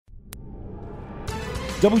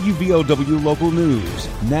WVOW Local News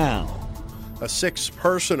now. A sixth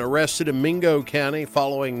person arrested in Mingo County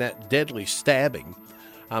following that deadly stabbing.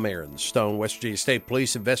 I'm Aaron Stone. West Virginia State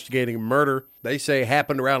Police investigating a murder they say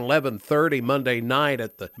happened around 11:30 Monday night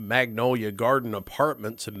at the Magnolia Garden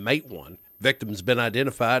Apartments in Matewan. Victim's been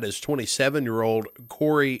identified as 27-year-old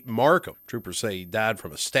Corey Markham. Troopers say he died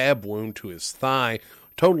from a stab wound to his thigh.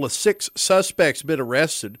 Total of 6 suspects been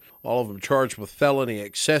arrested, all of them charged with felony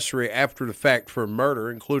accessory after the fact for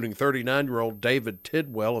murder, including 39-year-old David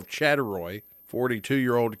Tidwell of Chatteroy,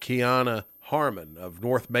 42-year-old Kiana Harmon of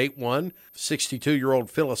North Matewan,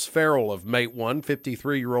 62-year-old Phyllis Farrell of Matewan,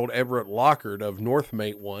 53-year-old Everett Lockhart of North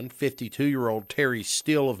Matewan, 52-year-old Terry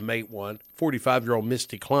Steele of Matewan, 45-year-old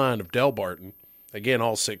Misty Klein of Delbarton. Again,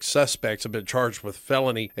 all 6 suspects have been charged with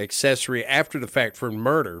felony accessory after the fact for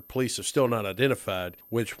murder. Police have still not identified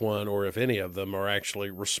which one or if any of them are actually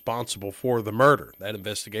responsible for the murder. That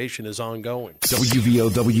investigation is ongoing.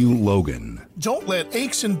 WVOW Logan. Don't let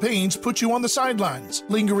aches and pains put you on the sidelines.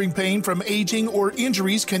 Lingering pain from aging or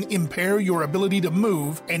injuries can impair your ability to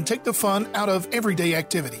move and take the fun out of everyday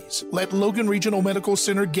activities. Let Logan Regional Medical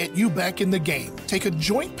Center get you back in the game. Take a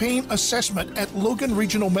joint pain assessment at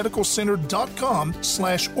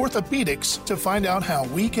loganregionalmedicalcenter.com/orthopedics to find out how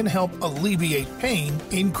we can help alleviate pain,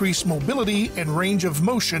 increase mobility and range of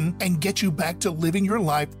motion, and get you back to living your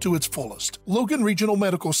life to its fullest. Logan Regional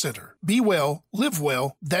Medical Center. Be well, live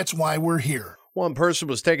well. That's why we're here. One person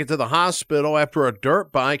was taken to the hospital after a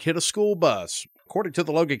dirt bike hit a school bus. According to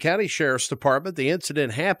the Logan County Sheriff's Department, the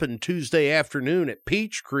incident happened Tuesday afternoon at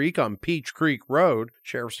Peach Creek on Peach Creek Road.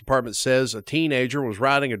 Sheriff's Department says a teenager was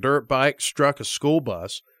riding a dirt bike, struck a school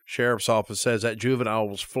bus. Sheriff's Office says that juvenile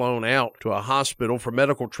was flown out to a hospital for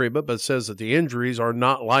medical treatment, but says that the injuries are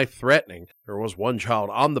not life-threatening. There was one child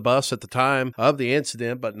on the bus at the time of the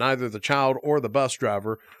incident, but neither the child or the bus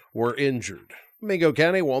driver were injured. Mingo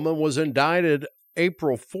County woman was indicted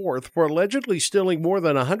April 4th for allegedly stealing more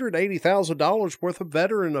than $180,000 worth of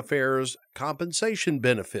Veteran Affairs compensation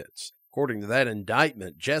benefits. According to that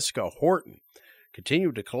indictment, Jessica Horton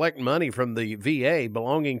continued to collect money from the VA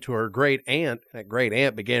belonging to her great-aunt. That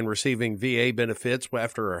great-aunt began receiving VA benefits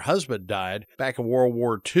after her husband died back in World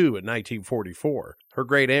War II in 1944. Her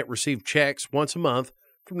great-aunt received checks once a month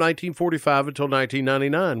from 1945 until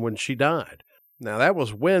 1999 when she died. Now, that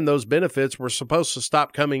was when those benefits were supposed to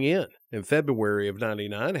stop coming in February of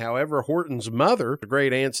 99. However, Horton's mother, the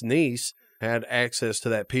great-aunt's niece, had access to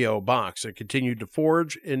that P.O. box and continued to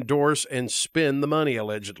forge, endorse, and spend the money,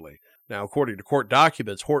 allegedly. Now, according to court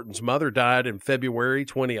documents, Horton's mother died in February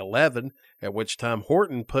 2011, at which time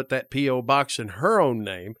Horton put that P.O. box in her own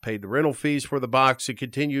name, paid the rental fees for the box, and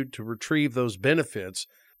continued to retrieve those benefits.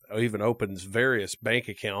 Even opens various bank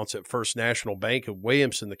accounts at First National Bank of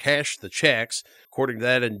Williamson to cash the checks. According to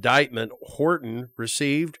that indictment, Horton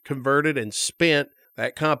received, converted, and spent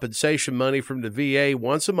that compensation money from the VA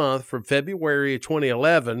once a month from February of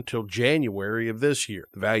 2011 till January of this year.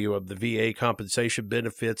 The value of the VA compensation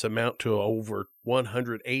benefits amount to over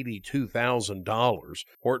 $182,000.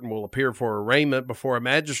 Horton will appear for arraignment before a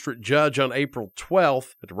magistrate judge on April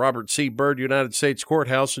 12th at the Robert C. Byrd United States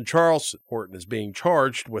Courthouse in Charleston. Horton is being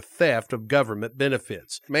charged with theft of government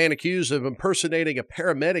benefits. A man accused of impersonating a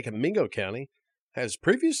paramedic in Mingo County has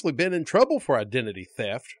previously been in trouble for identity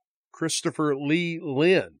theft. Christopher Lee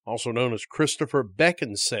Lynn, also known as Christopher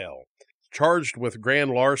Beckinsale, charged with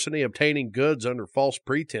grand larceny, obtaining goods under false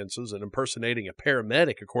pretenses, and impersonating a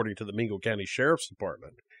paramedic, according to the Mingo County Sheriff's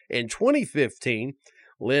Department. In 2015,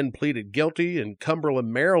 Lynn pleaded guilty in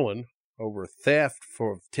Cumberland, Maryland, over theft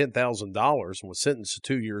for $10,000 and was sentenced to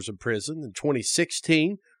 2 years in prison. In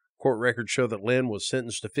 2016, court records show that Lynn was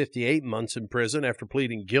sentenced to 58 months in prison after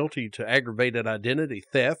pleading guilty to aggravated identity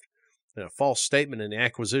theft and a false statement in the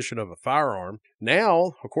acquisition of a firearm.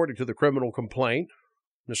 Now, according to the criminal complaint,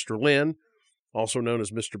 Mr. Lynn, also known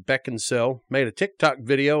as Mr. Beckinsale, made a TikTok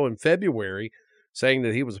video in February saying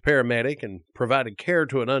that he was a paramedic and provided care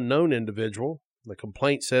to an unknown individual. The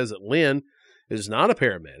complaint says that Lynn is not a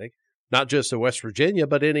paramedic, not just in West Virginia,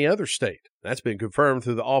 but any other state. That's been confirmed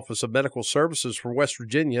through the Office of Medical Services for West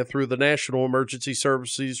Virginia through the National Emergency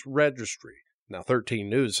Services Registry. Now, 13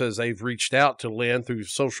 News says they've reached out to Lynn through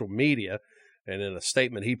social media, and in a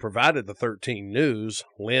statement he provided to 13 News,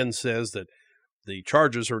 Lynn says that the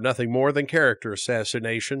charges are nothing more than character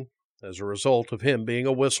assassination as a result of him being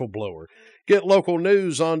a whistleblower. Get local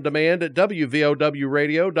news on demand at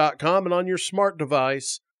WVOWradio.com and on your smart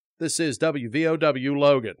device. This is WVOW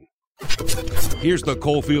Logan. Here's the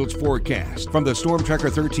Coalfields forecast from the Storm Tracker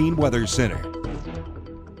 13 Weather Center.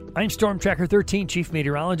 I'm Storm Tracker 13 Chief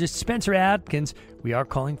Meteorologist Spencer Atkins. We are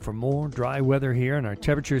calling for more dry weather here, and our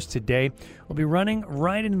temperatures today will be running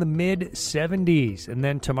right in the mid-70s. And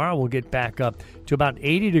then tomorrow we'll get back up to about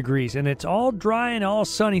 80 degrees, and it's all dry and all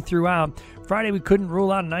sunny throughout. Friday, we couldn't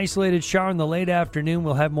rule out an isolated shower in the late afternoon.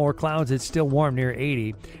 We'll have more clouds. It's still warm near 80.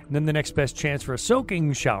 And then the next best chance for a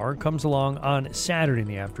soaking shower comes along on Saturday in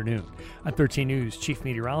the afternoon. On 13 News, Chief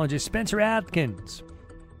Meteorologist Spencer Atkins.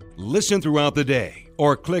 Listen throughout the day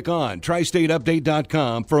or click on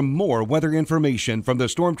tristateupdate.com for more weather information from the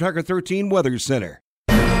Storm Tracker 13 Weather Center.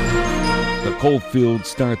 The Coldfields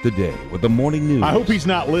start the day with the morning news. I hope he's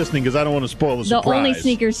not listening because I don't want to spoil the surprise. The only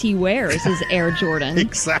sneakers he wears is Air Jordan.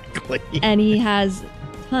 Exactly. And he has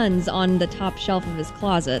tons on the top shelf of his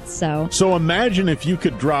closet. So imagine if you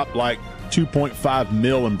could drop like 2.5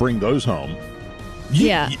 mil and bring those home.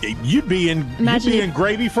 You'd be in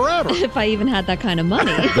gravy forever. If I even had that kind of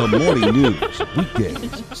money. The morning news,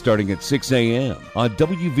 weekdays, starting at 6 a.m. on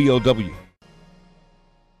WVOW.